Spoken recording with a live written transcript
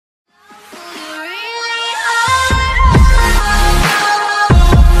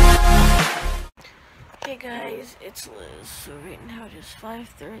guys, it's Liz. So right now it is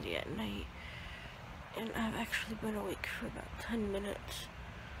 5:30 at night, and I've actually been awake for about 10 minutes.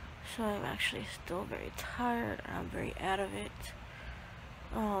 So I'm actually still very tired, and I'm very out of it.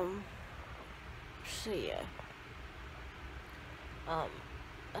 So yeah.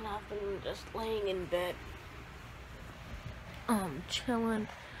 And I've been just laying in bed, chilling.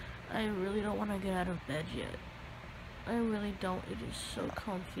 I really don't want to get out of bed yet. I really don't. It is so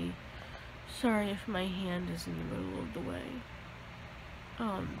comfy. Sorry if my hand is in the middle of the way.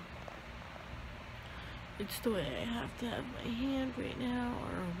 It's the way I have to have my hand right now,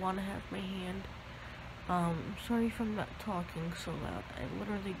 or want to have my hand. Sorry if I'm not talking so loud. I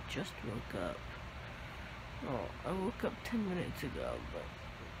literally just woke up. Well, I woke up 10 minutes ago, but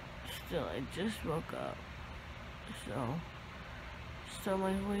still, I just woke up. So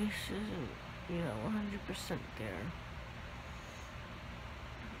my voice isn't, 100% there.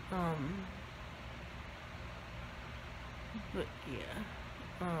 But yeah,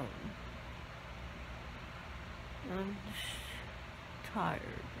 I'm just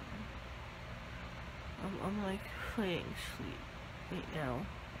tired. I'm like playing sleep right now,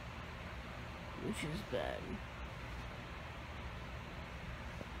 which is bad.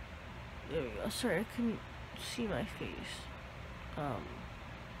 There we go. Sorry, I couldn't see my face.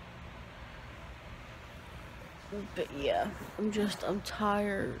 But yeah, I'm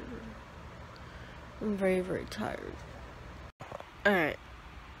tired. I'm very, very tired. Alright.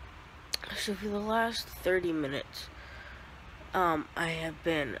 So for the last 30 minutes, I have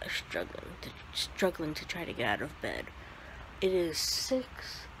been struggling to try to get out of bed. It is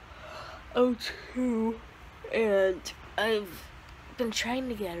 6:02, and I've been trying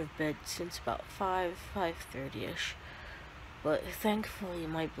to get out of bed since about 5:30ish. But thankfully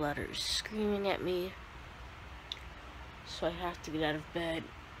my bladder is screaming at me, so I have to get out of bed.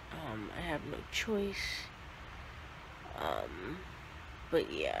 I have no choice. But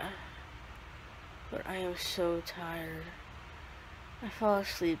yeah. But I am so tired. I fell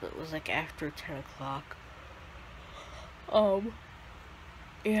asleep, it was like after 10 o'clock.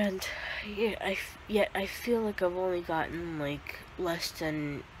 And yeah, I feel like I've only gotten like less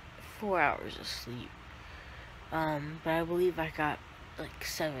than 4 hours of sleep. But I believe I got like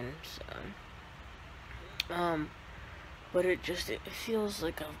 7, so. But it feels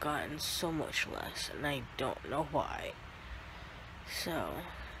like I've gotten so much less, and I don't know why. So,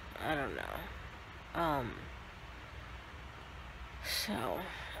 I don't know. So,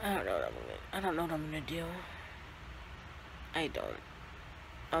 I don't know what I'm gonna do. I don't.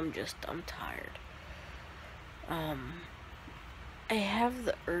 I'm tired. I have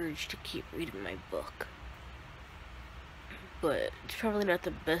the urge to keep reading my book, but it's probably not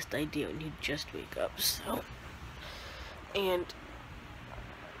the best idea when you just wake up, so. And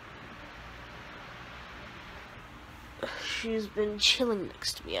she's been chilling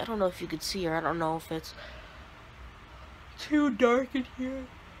next to me. I don't know if you could see her. I don't know if it's too dark in here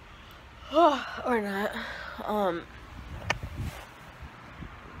or not.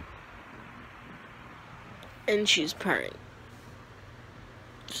 And she's purring.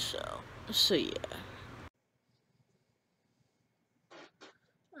 So yeah.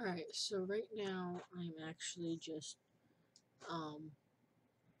 Alright, so right now I'm actually just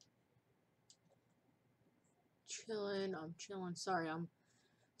chilling. I'm chilling. Sorry, I'm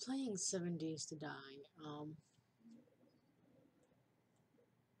playing 7 Days to Die.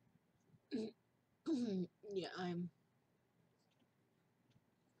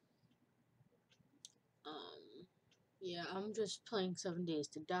 Yeah, I'm just playing 7 Days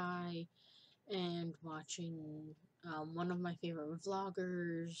to Die and watching one of my favorite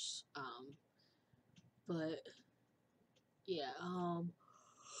vloggers. But yeah, I'm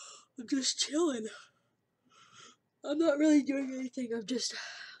just chilling. I'm not really doing anything.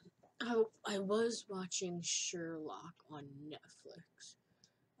 I was watching Sherlock on Netflix.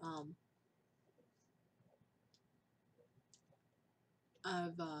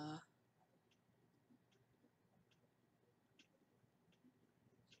 I've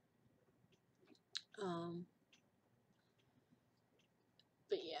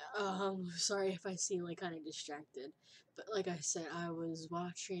But yeah, sorry if I seem like kind of distracted, but like I said, I was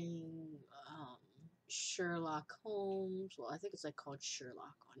watching Sherlock Holmes. Well, I think it's like called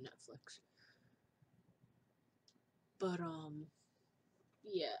Sherlock on Netflix. But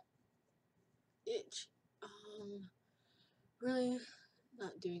yeah, it really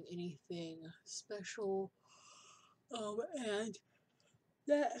not doing anything special. And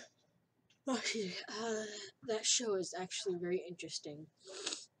that that show is actually very interesting.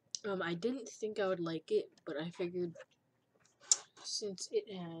 I didn't think I would like it, but I figured since it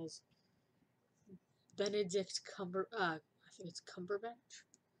has Benedict I think it's Cumberbatch.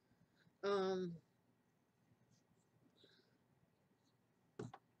 Um,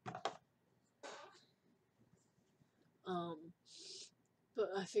 but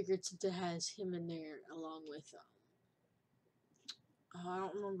I figured since it has him in there along with, I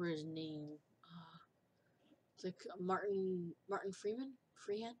don't remember his name. It's like Martin Freeman.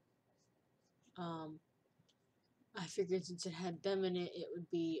 Um, I figured since it had them in it, it would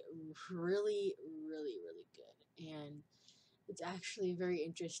be really, really, really good. And it's actually very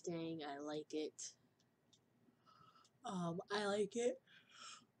interesting. I like it. I like it,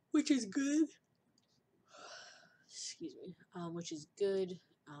 which is good. Excuse me. Which is good.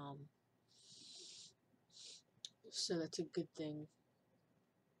 So that's a good thing.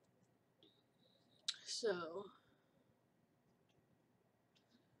 So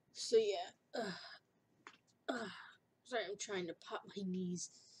yeah. Sorry, I'm trying to pop my knees.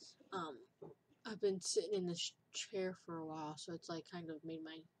 I've been sitting in this chair for a while, so it's like kind of made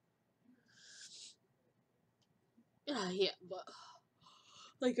my yeah. But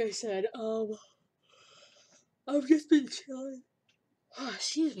like I said, I've just been chilling.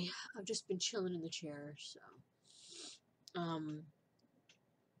 Excuse me. I've just been chilling in the chair, so um,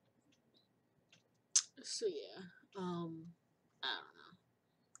 so yeah, I don't know.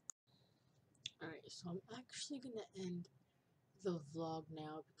 All right, so I'm actually gonna end the vlog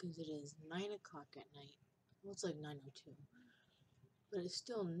now because it is 9 o'clock at night. Well, it's like 9:02, but it's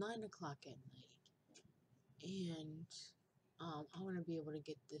still 9 o'clock at night, and I want to be able to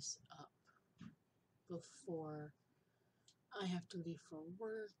get this up before I have to leave for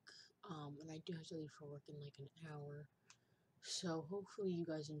work. And I do have to leave for work in like an hour. So hopefully you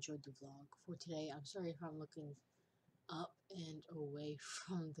guys enjoyed the vlog for today. I'm sorry if I'm looking up and away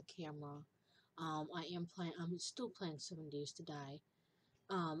from the camera. I'm still playing 7 Days to Die.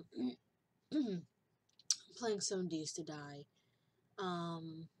 Um, playing 7 Days to Die.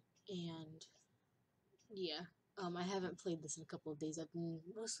 And yeah, I haven't played this in a couple of days. I've been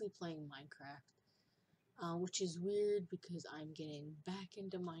mostly playing Minecraft. Which is weird because I'm getting back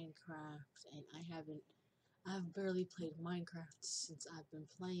into Minecraft and I've barely played Minecraft since I've been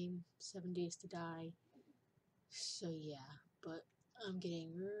playing 7 Days to Die. So yeah, but I'm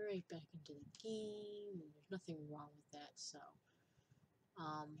getting right back into the game and there's nothing wrong with that, so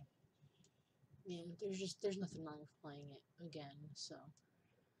yeah, there's nothing wrong with playing it again, so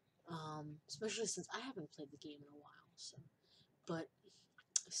especially since I haven't played the game in a while, so but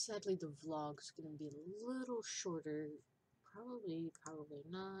sadly the vlog's gonna be a little shorter. Probably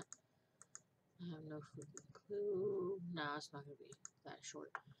not. I have no freaking clue. Nah, it's not gonna be that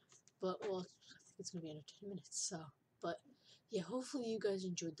short. But well, I think it's gonna be under 10 minutes. So, but yeah, hopefully you guys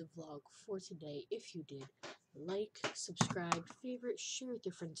enjoyed the vlog for today. If you did, like, subscribe, favorite, share with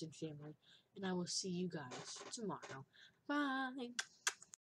your friends and family, and I will see you guys tomorrow. Bye.